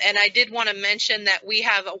 And I did want to mention that we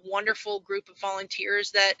have a wonderful group of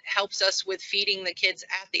volunteers that helps us with feeding the kids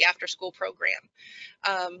at the after school program.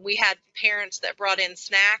 We had parents that brought in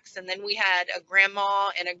snacks, and then we had a grandma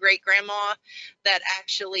and a great grandma that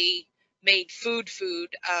actually made food.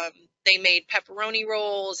 They made pepperoni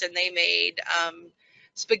rolls, and they made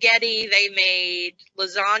spaghetti. They made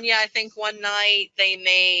lasagna, I think, one night. They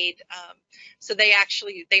made,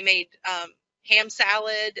 they made ham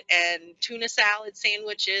salad and tuna salad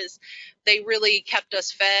sandwiches. They really kept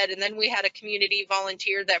us fed. And then we had a community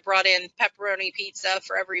volunteer that brought in pepperoni pizza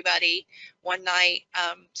for everybody one night.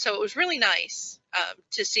 So it was really nice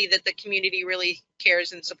to see that the community really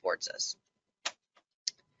cares and supports us.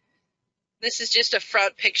 This is just a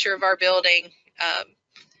front picture of our building.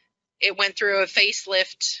 It went through a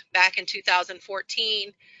facelift back in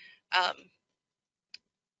 2014.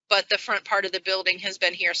 but the front part of the building has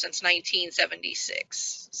been here since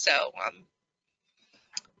 1976. So,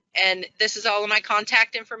 and this is all of my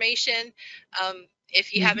contact information.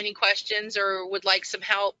 If you have any questions or would like some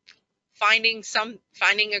help finding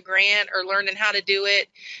a grant or learning how to do it,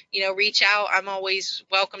 you know, reach out. I'm always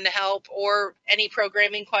welcome to help, or any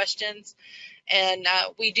programming questions. And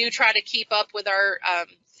we do try to keep up with our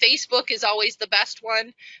Facebook is always the best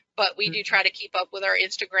one, but we do try to keep up with our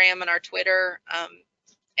Instagram and our Twitter.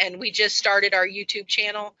 And we just started our YouTube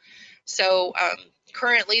channel. So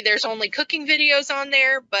currently there's only cooking videos on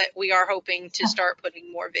there, but we are hoping to start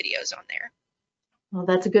putting more videos on there. Well,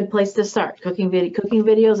 that's a good place to start. Cooking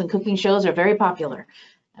videos and cooking shows are very popular.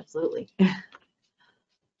 Absolutely.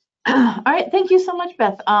 All right, thank you so much,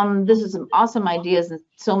 Beth. This is some awesome ideas and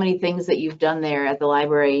so many things that you've done there at the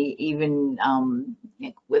library, even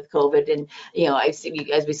with COVID. And you know, I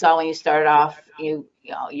see, as we saw when you started off, you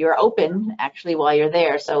know, you're open actually while you're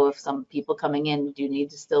there. So if some people coming in do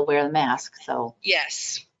need to still wear the mask, so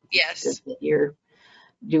yes, you're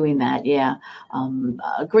doing that. Yeah,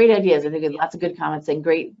 great ideas. I think lots of good comments and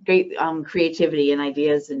great creativity and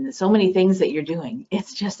ideas and so many things that you're doing.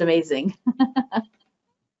 It's just amazing.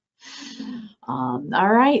 All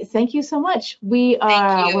right, thank you so much. We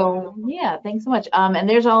are, well, yeah, thanks so much. And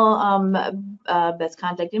there's all Beth's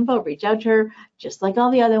contact info. Reach out to her, just like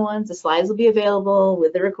all the other ones. The slides will be available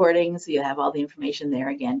with the recording, so you have all the information there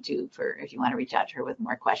again too, for if you want to reach out to her with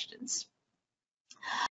more questions.